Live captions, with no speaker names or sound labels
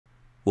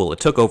Well, it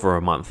took over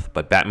a month,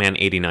 but Batman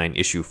 89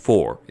 issue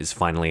 4 is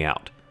finally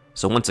out.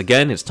 So once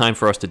again, it's time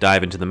for us to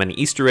dive into the many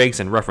Easter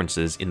eggs and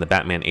references in the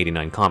Batman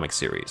 89 comic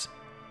series.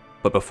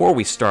 But before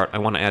we start, I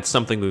want to add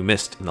something we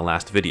missed in the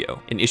last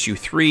video. In issue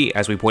 3,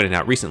 as we pointed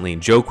out recently,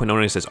 Joe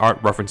Quinones' art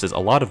references a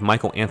lot of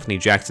Michael Anthony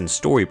Jackson's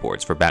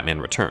storyboards for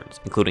Batman Returns,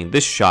 including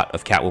this shot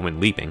of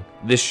Catwoman leaping,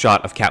 this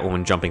shot of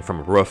Catwoman jumping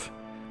from a roof,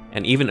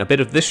 and even a bit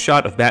of this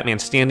shot of Batman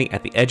standing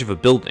at the edge of a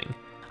building.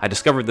 I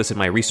discovered this in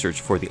my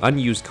research for the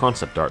unused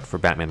concept art for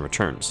Batman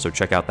Returns, so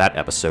check out that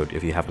episode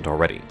if you haven't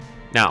already.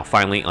 Now,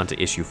 finally, onto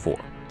issue 4.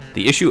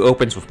 The issue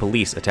opens with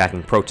police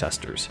attacking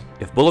protesters.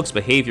 If Bullock's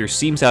behavior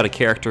seems out of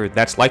character,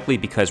 that's likely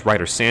because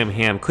writer Sam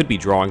Hamm could be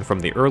drawing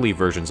from the early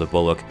versions of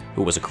Bullock,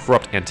 who was a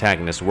corrupt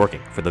antagonist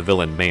working for the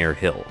villain Mayor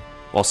Hill.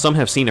 While some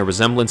have seen a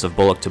resemblance of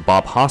Bullock to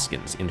Bob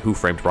Hoskins in Who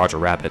Framed Roger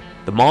Rabbit,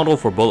 the model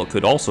for Bullock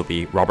could also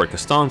be Robert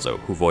Costanzo,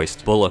 who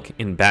voiced Bullock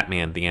in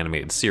Batman the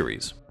Animated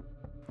Series.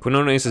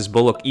 Quinones'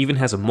 Bullock even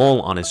has a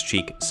mole on his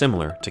cheek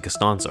similar to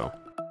Costanzo.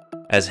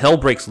 As hell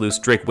breaks loose,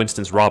 Drake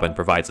Winston's Robin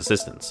provides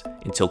assistance,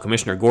 until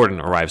Commissioner Gordon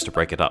arrives to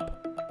break it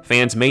up.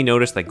 Fans may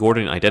notice that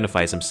Gordon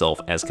identifies himself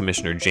as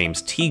Commissioner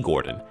James T.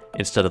 Gordon,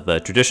 instead of the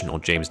traditional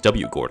James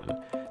W.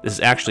 Gordon. This is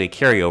actually a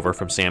carryover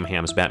from Sam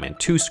Hamm's Batman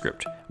 2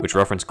 script, which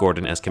referenced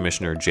Gordon as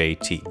Commissioner J.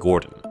 T.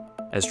 Gordon.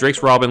 As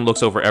Drake's Robin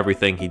looks over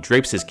everything, he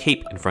drapes his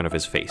cape in front of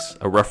his face,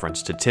 a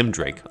reference to Tim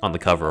Drake on the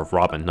cover of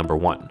Robin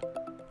 #1.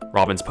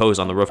 Robin's pose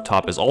on the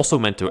rooftop is also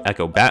meant to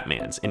echo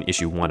Batman's in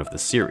issue 1 of the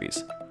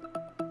series.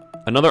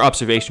 Another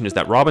observation is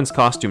that Robin's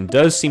costume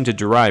does seem to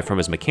derive from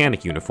his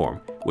mechanic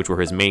uniform, which were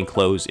his main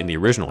clothes in the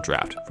original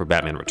draft for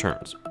Batman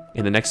Returns.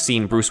 In the next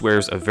scene, Bruce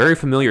wears a very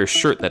familiar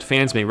shirt that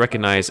fans may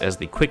recognize as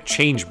the Quick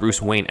Change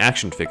Bruce Wayne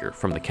action figure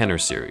from the Kenner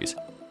series,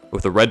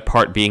 with the red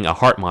part being a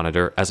heart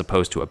monitor as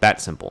opposed to a bat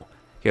symbol.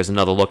 Here's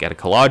another look at a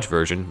collage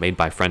version made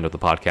by friend of the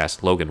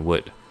podcast Logan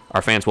Wood.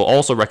 Our fans will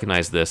also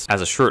recognize this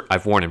as a shirt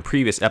I've worn in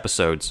previous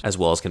episodes as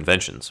well as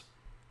conventions.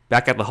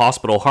 Back at the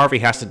hospital, Harvey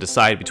has to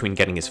decide between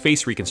getting his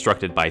face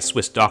reconstructed by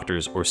Swiss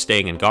doctors or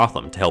staying in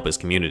Gotham to help his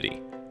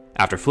community.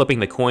 After flipping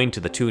the coin to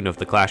the tune of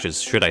the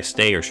Clash's Should I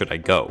Stay or Should I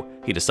Go,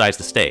 he decides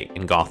to stay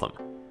in Gotham.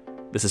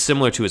 This is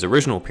similar to his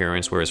original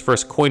appearance where his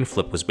first coin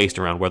flip was based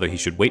around whether he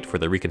should wait for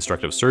the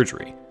reconstructive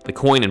surgery. The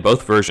coin in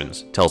both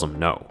versions tells him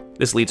no.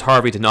 This leads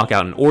Harvey to knock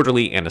out an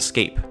orderly and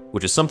escape,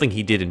 which is something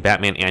he did in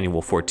Batman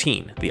Annual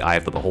 14, The Eye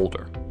of the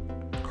Beholder.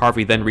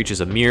 Harvey then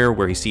reaches a mirror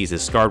where he sees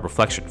his scarred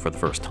reflection for the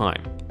first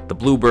time, the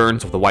blue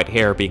burns of the white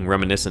hair being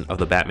reminiscent of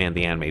the Batman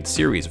the Animated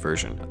Series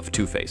version of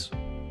Two-Face.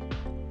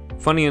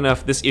 Funny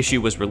enough, this issue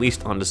was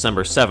released on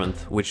December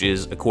 7th, which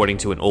is, according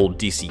to an old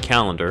DC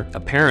calendar,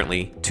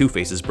 apparently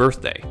Two-Face's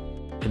birthday.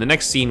 In the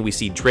next scene, we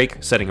see Drake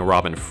setting a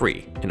Robin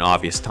free, an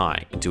obvious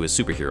tie into his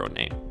superhero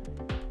name.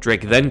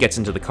 Drake then gets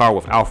into the car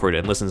with Alfred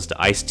and listens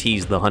to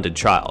Ice-T's The Hunted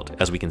Child,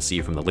 as we can see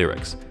from the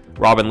lyrics.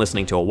 Robin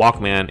listening to a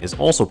Walkman is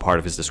also part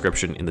of his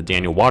description in the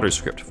Daniel Waters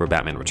script for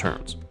Batman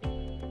Returns.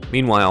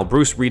 Meanwhile,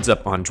 Bruce reads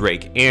up on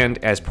Drake, and,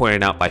 as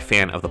pointed out by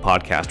fan of the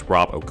podcast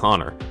Rob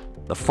O'Connor,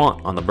 the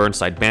font on the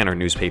Burnside Banner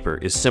newspaper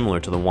is similar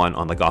to the one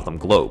on the Gotham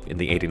Globe in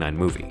the '89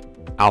 movie.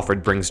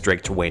 Alfred brings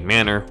Drake to Wayne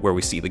Manor, where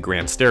we see the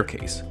Grand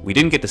Staircase. We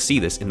didn't get to see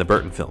this in the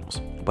Burton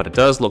films, but it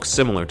does look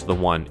similar to the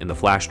one in the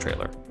Flash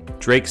trailer.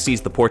 Drake sees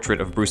the portrait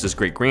of Bruce's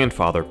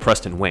great-grandfather,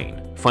 Preston Wayne.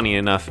 Funny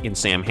enough, in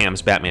Sam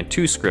Hamm's Batman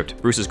 2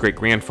 script, Bruce's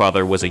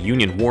great-grandfather was a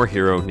Union war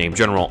hero named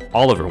General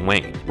Oliver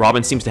Wayne.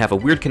 Robin seems to have a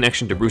weird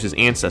connection to Bruce's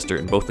ancestor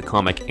in both the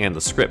comic and the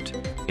script.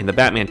 In the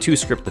Batman 2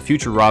 script, the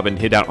future Robin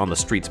hid out on the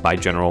streets by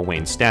General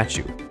Wayne's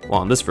statue,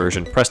 while in this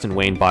version, Preston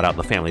Wayne bought out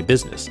the family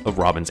business of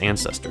Robin's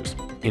ancestors.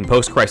 In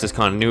post-crisis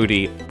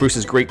continuity,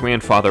 Bruce's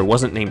great-grandfather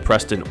wasn't named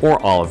Preston or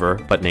Oliver,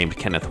 but named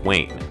Kenneth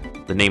Wayne.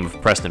 The name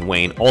of Preston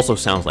Wayne also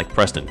sounds like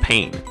Preston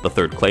Payne, the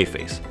third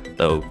Clayface,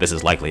 though this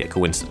is likely a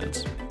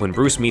coincidence. When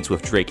Bruce meets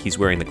with Drake, he's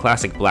wearing the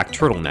classic black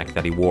turtleneck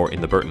that he wore in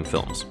the Burton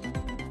films.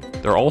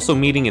 They're also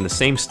meeting in the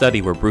same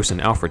study where Bruce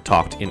and Alfred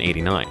talked in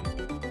 '89.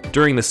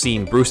 During the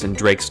scene, Bruce and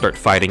Drake start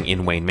fighting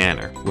in Wayne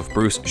Manor, with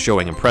Bruce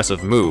showing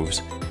impressive moves,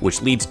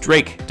 which leads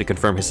Drake to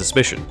confirm his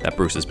suspicion that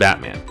Bruce is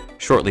Batman,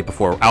 shortly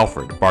before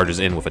Alfred barges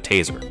in with a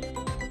taser.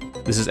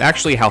 This is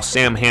actually how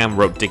Sam Hamm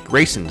wrote Dick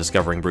Grayson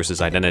discovering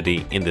Bruce's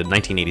identity in the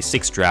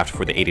 1986 draft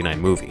for the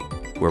 '89 movie,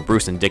 where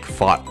Bruce and Dick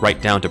fought right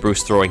down to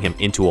Bruce throwing him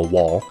into a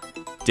wall,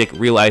 Dick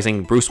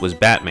realizing Bruce was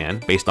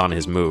Batman based on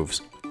his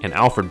moves, and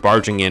Alfred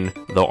barging in,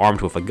 though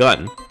armed with a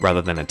gun,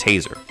 rather than a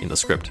taser, in the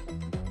script.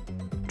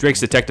 Drake's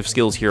detective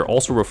skills here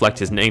also reflect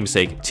his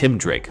namesake Tim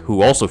Drake,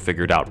 who also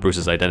figured out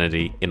Bruce's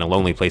identity in A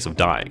Lonely Place of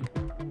Dying.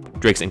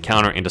 Drake's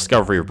encounter and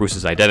discovery of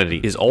Bruce's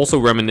identity is also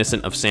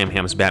reminiscent of Sam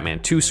Hamm's Batman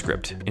 2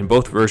 script. In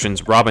both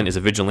versions, Robin is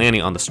a vigilante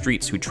on the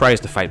streets who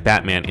tries to fight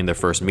Batman in their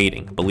first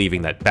meeting,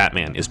 believing that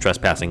Batman is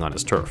trespassing on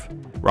his turf.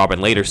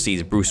 Robin later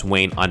sees Bruce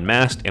Wayne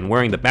unmasked and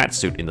wearing the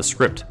Batsuit in the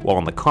script, while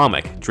in the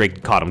comic,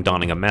 Drake caught him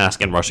donning a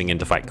mask and rushing in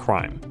to fight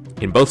crime.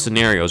 In both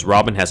scenarios,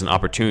 Robin has an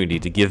opportunity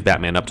to give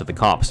Batman up to the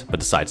cops, but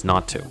decides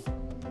not to.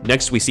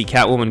 Next, we see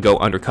Catwoman go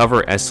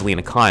undercover as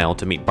Selina Kyle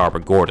to meet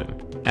Barbara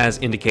Gordon. As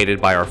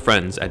indicated by our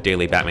friends at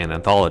Daily Batman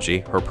Anthology,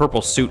 her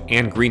purple suit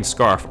and green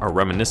scarf are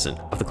reminiscent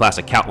of the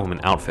classic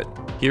Catwoman outfit.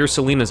 Here,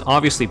 Selina's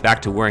obviously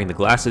back to wearing the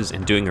glasses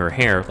and doing her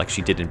hair like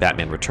she did in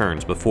Batman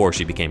Returns before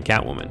she became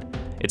Catwoman.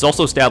 It's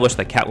also established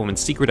that Catwoman's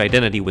secret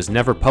identity was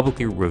never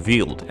publicly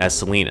revealed as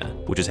Selina,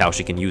 which is how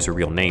she can use her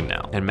real name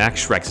now, and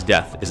Max Schreck's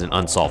death is an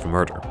unsolved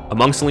murder.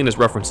 Among Selina's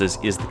references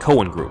is the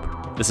Coen Group.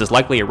 This is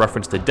likely a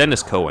reference to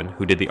Dennis Coen,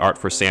 who did the art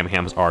for Sam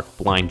Hamm's arc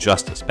Blind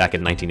Justice back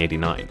in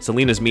 1989.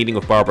 Selina's meeting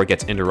with Barbara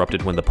gets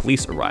interrupted when the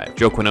police arrive.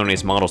 Joe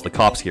Quinones models the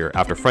cops here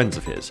after friends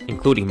of his,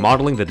 including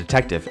modeling the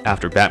detective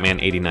after Batman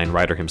 89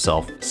 writer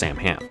himself, Sam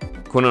Hamm.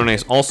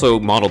 Quinones also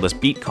modeled this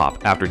beat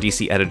cop after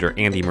DC editor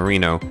Andy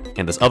Marino,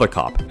 and this other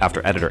cop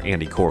after editor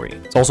Andy Corey.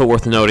 It's also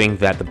worth noting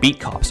that the beat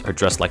cops are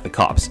dressed like the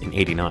cops in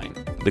 89.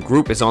 The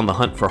group is on the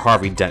hunt for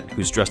Harvey Dent,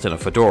 who's dressed in a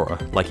fedora,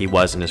 like he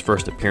was in his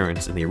first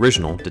appearance in the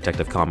original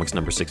Detective Comics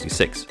number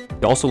 66.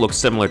 He also looks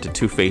similar to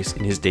Two-Face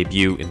in his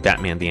debut in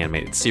Batman the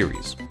Animated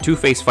Series.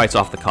 Two-Face fights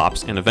off the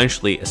cops and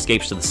eventually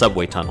escapes to the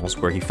subway tunnels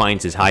where he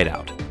finds his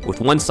hideout. With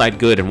one side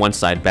good and one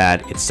side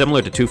bad, it's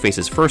similar to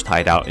Two-Face's first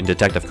hideout in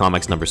Detective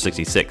Comics number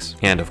 66,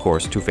 and of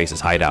course Two-Face's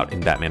hideout in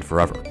Batman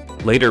Forever.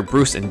 Later,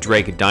 Bruce and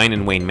Drake dine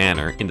in Wayne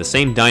Manor in the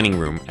same dining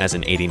room as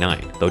in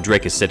 89, though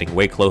Drake is sitting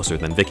way closer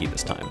than Vicky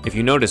this time. If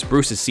you notice,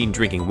 Bruce is seen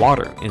drinking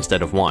water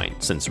instead of wine,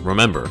 since,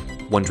 remember,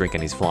 one drink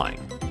and he's flying.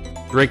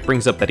 Drake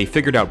brings up that he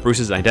figured out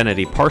Bruce's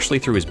identity partially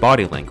through his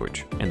body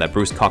language, and that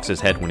Bruce cocks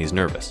his head when he's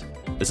nervous.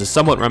 This is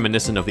somewhat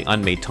reminiscent of the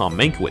unmade Tom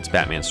Mankiewicz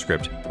Batman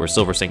script, where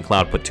Silver St.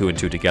 Cloud put 2 and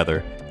 2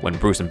 together when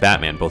Bruce and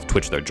Batman both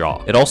twitch their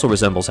jaw. It also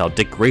resembles how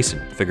Dick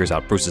Grayson figures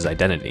out Bruce's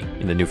identity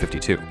in the New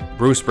 52.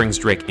 Bruce brings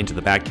Drake into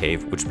the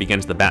Batcave, which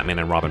begins the Batman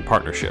and Robin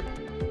partnership.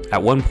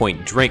 At one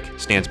point, Drake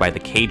stands by the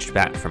caged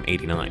bat from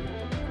 89.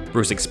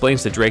 Bruce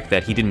explains to Drake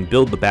that he didn't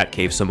build the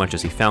Batcave so much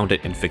as he found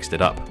it and fixed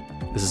it up.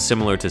 This is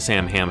similar to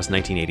Sam Hamm's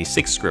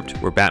 1986 script,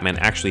 where Batman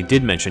actually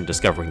did mention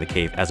discovering the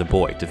cave as a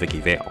boy to Vicky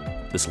Vale.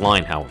 This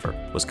line, however,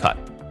 was cut.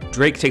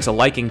 Drake takes a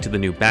liking to the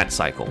new Bat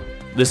Cycle.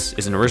 This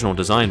is an original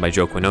design by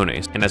Joe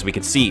Quinones, and as we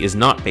can see, is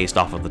not based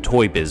off of the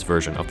Toy Biz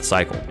version of the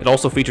cycle. It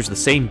also features the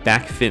same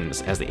back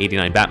fins as the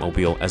 89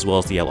 Batmobile, as well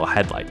as the yellow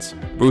headlights.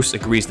 Bruce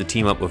agrees to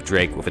team up with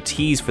Drake, with a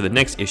tease for the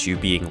next issue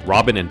being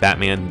Robin and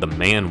Batman the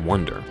Man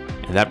Wonder.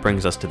 And that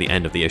brings us to the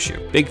end of the issue.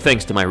 Big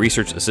thanks to my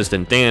research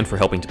assistant Dan for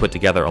helping to put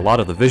together a lot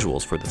of the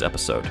visuals for this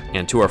episode,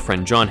 and to our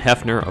friend John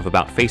Hefner of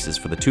About Faces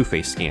for the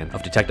Two-Face scan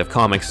of Detective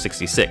Comics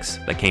 66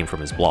 that came from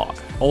his blog.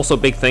 Also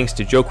big thanks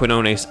to Joe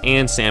Quinones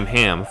and Sam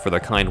Hamm for their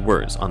kind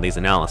words on these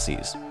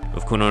analyses,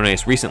 with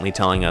Quinones recently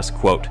telling us,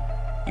 quote,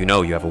 "You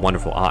know you have a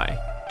wonderful eye,"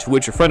 to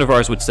which a friend of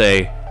ours would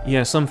say,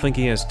 "Yeah, some think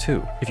he has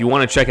too." If you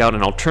want to check out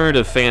an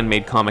alternative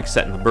fan-made comic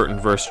set in the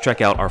Burtonverse,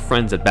 check out our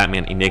friends at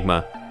Batman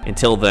Enigma.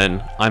 Until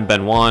then, I'm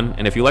Ben Wan,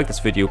 and if you like this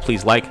video,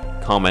 please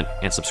like, comment,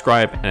 and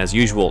subscribe, and as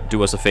usual,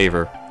 do us a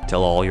favor,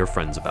 tell all your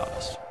friends about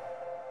us.